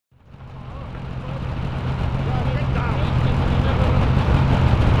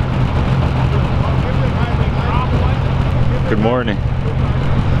morning.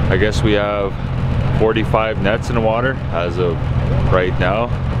 I guess we have 45 nets in the water as of right now.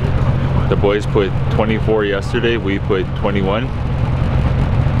 The boys put 24 yesterday, we put 21.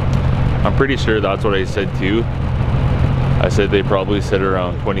 I'm pretty sure that's what I said too. I said they probably said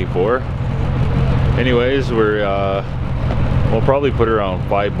around 24. Anyways, we'll probably put around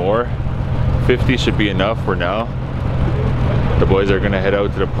 5 more. 50 should be enough for now. The boys are gonna head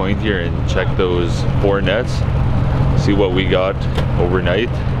out to the point here and check those 4 nets, see what we got overnight.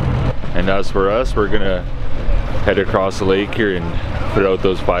 And as for us, we're gonna head across the lake here and put out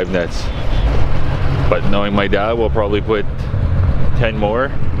those 5 nets. But knowing my dad, we'll probably put 10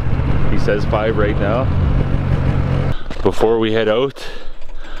 more. He says 5 right now. Before we head out,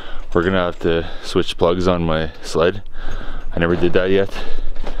 we're gonna have to switch plugs on my sled. I never did that yet.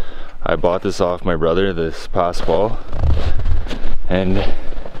 I bought this off my brother this past fall. And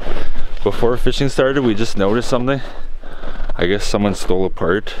before fishing started, we just noticed something. I guess someone stole a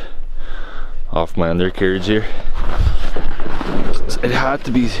part off my undercarriage here. It had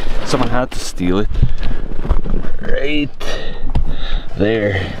to be, someone had to steal it. Right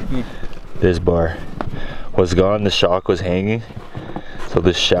there. This bar was gone, the shock was hanging. So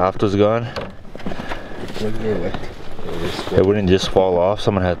this shaft was gone. It wouldn't just fall off,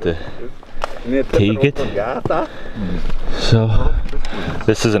 someone had to take it. So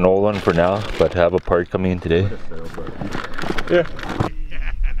this is an old one for now, but I have a part coming in today. Yeah.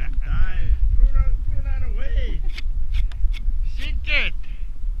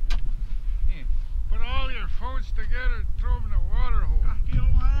 Put all your phones together and throw them in the water hole.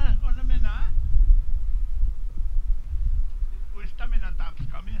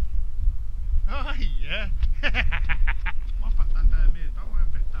 Oh yeah.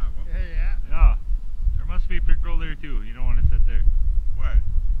 Yeah, there must be petrol there too. You don't want to sit there. Where?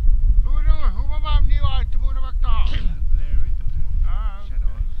 Who var ni var ute borde vara klar? Ah, okay.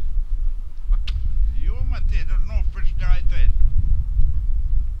 Jo, men det är nog förstått.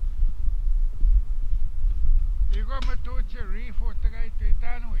 You got my touch a reef for the guy to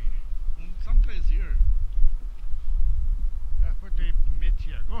Tanway. Someplace here. I put the mitts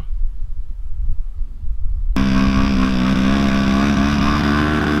here. Go.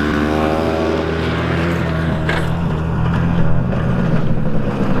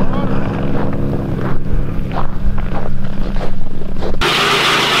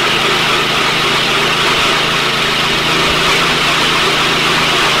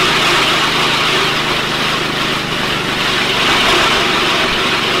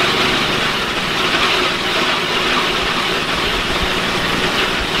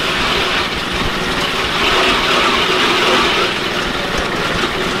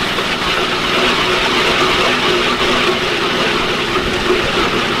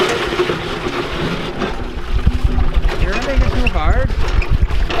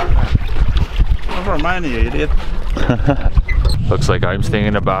 Looks like I'm staying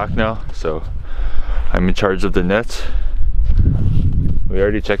in the back now, so I'm in charge of the nets. We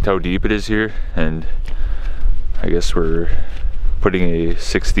already checked how deep it is here, and I guess we're putting a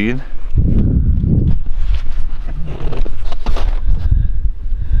 16.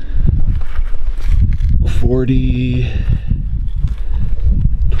 $40,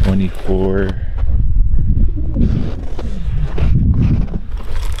 $24.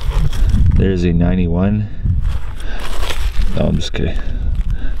 There's a 91. No, I'm just kidding.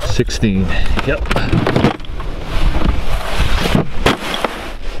 16. Yep.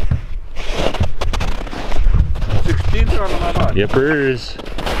 Yippers.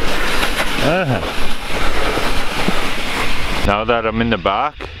 Now that I'm in the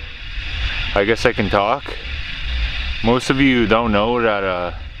back, I guess I can talk. Most of you don't know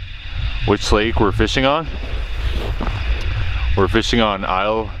that which lake we're fishing on. We're fishing on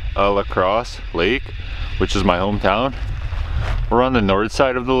Isle La Crosse Lake, which is my hometown. We're on the north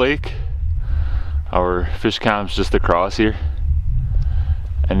side of the lake. Our fish camp's just across here.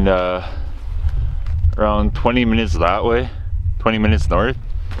 And around 20 minutes that way, 20 minutes north,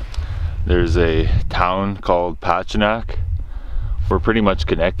 there's a town called Pt.2. We're pretty much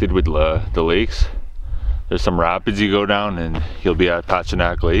connected with the lakes. There's some rapids you go down and you'll be at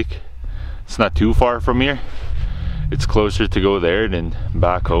Pt.2 Lake. It's not too far from here. It's closer to go there than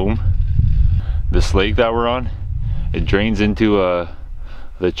back home. This lake that we're on, it drains into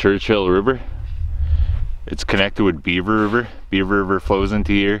the Churchill River. It's connected with Beaver River. Beaver River flows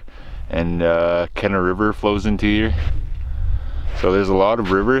into here, and Kenna River flows into here. So there's a lot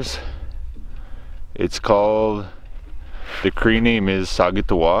of rivers. It's called, the Cree name is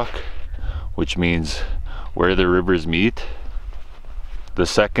Sagitawak, which means where the rivers meet. The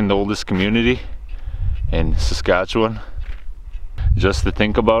second oldest community in Saskatchewan. Just to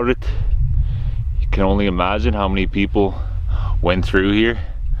think about it, you can only imagine how many people went through here,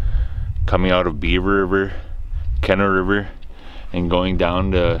 coming out of Beaver River, Kenner River, and going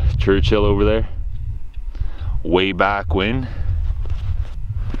down to Churchill over there, way back when.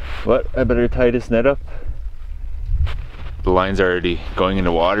 But I better tie this net up. The line's already going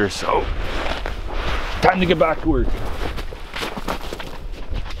into water, so time to get back to work.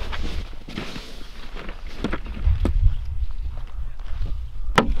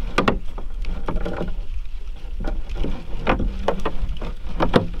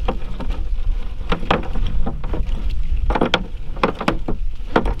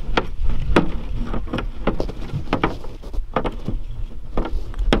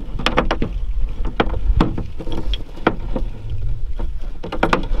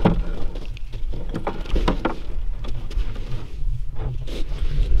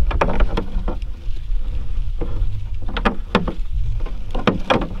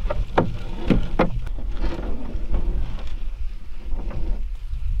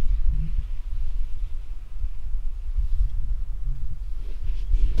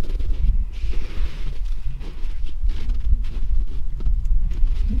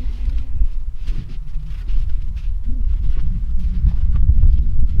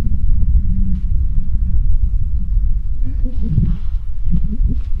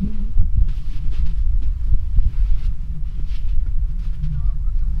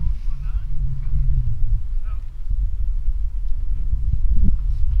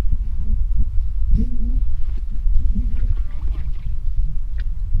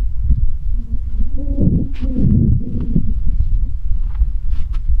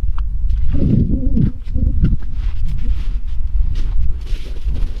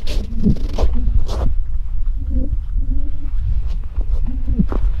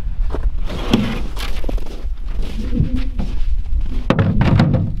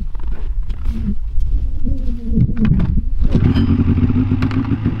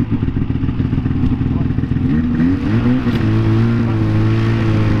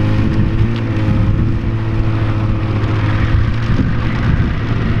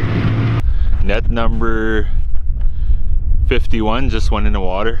 Net number 51 just went in the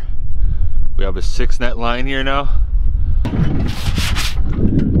water. We have a 6 net line here now.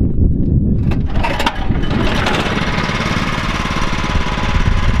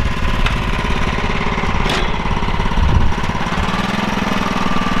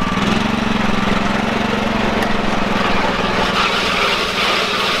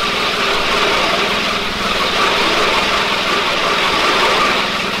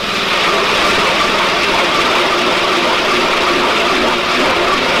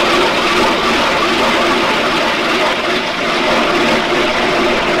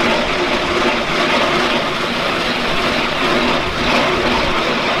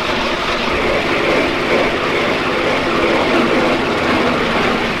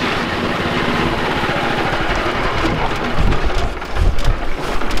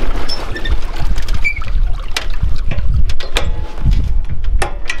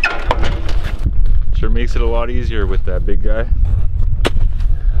 Makes it a lot easier with that big guy.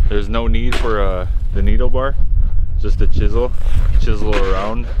 There's no need for the needle bar, just a chisel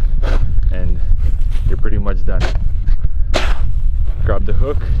around and you're pretty much done. Grab the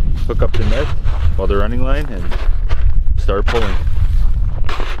hook, hook up the net while the running line and start pulling.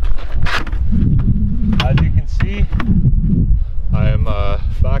 As you can see, I'm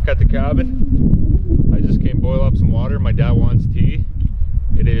back at the cabin. I just came boil up some water. My dad wants tea.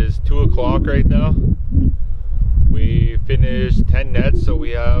 It is 2 o'clock right now. We finished 10 nets, so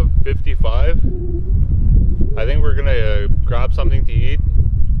we have 55. I think we're gonna grab something to eat,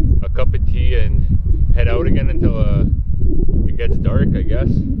 a cup of tea, and head out again until it gets dark, I guess.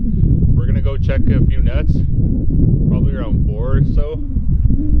 We're gonna go check a few nets, probably around 4 or so.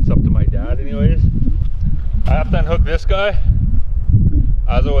 It's up to my dad anyways. I have to unhook this guy.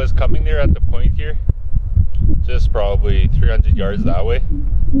 As I was coming there at the point here, just probably 300 yards that way,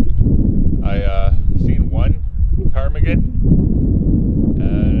 I seen one ptarmigan,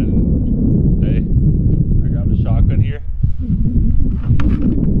 and hey, I grabbed a shotgun here.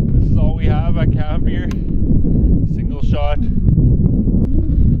 This is all we have at camp here, single shot.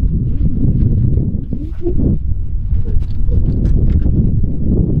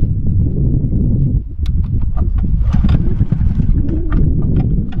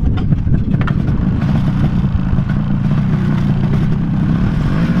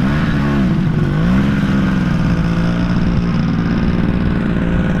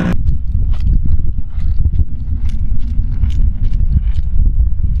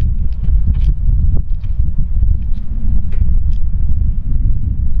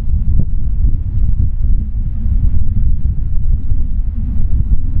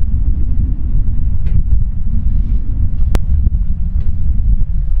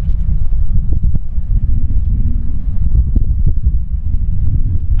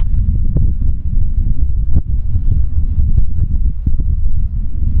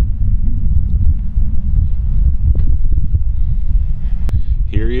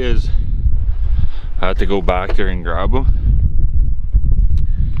 he is. I had to go back there and grab him.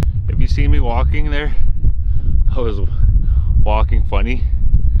 If you see me walking there, I was walking funny.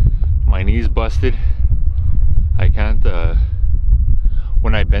 My knee's busted. I can't,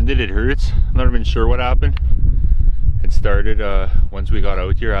 when I bend it, it hurts. I'm not even sure what happened. It started once we got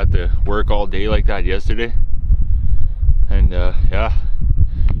out here. I had to work all day like that yesterday. And yeah,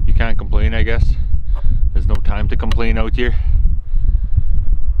 you can't complain, I guess. There's no time to complain out here.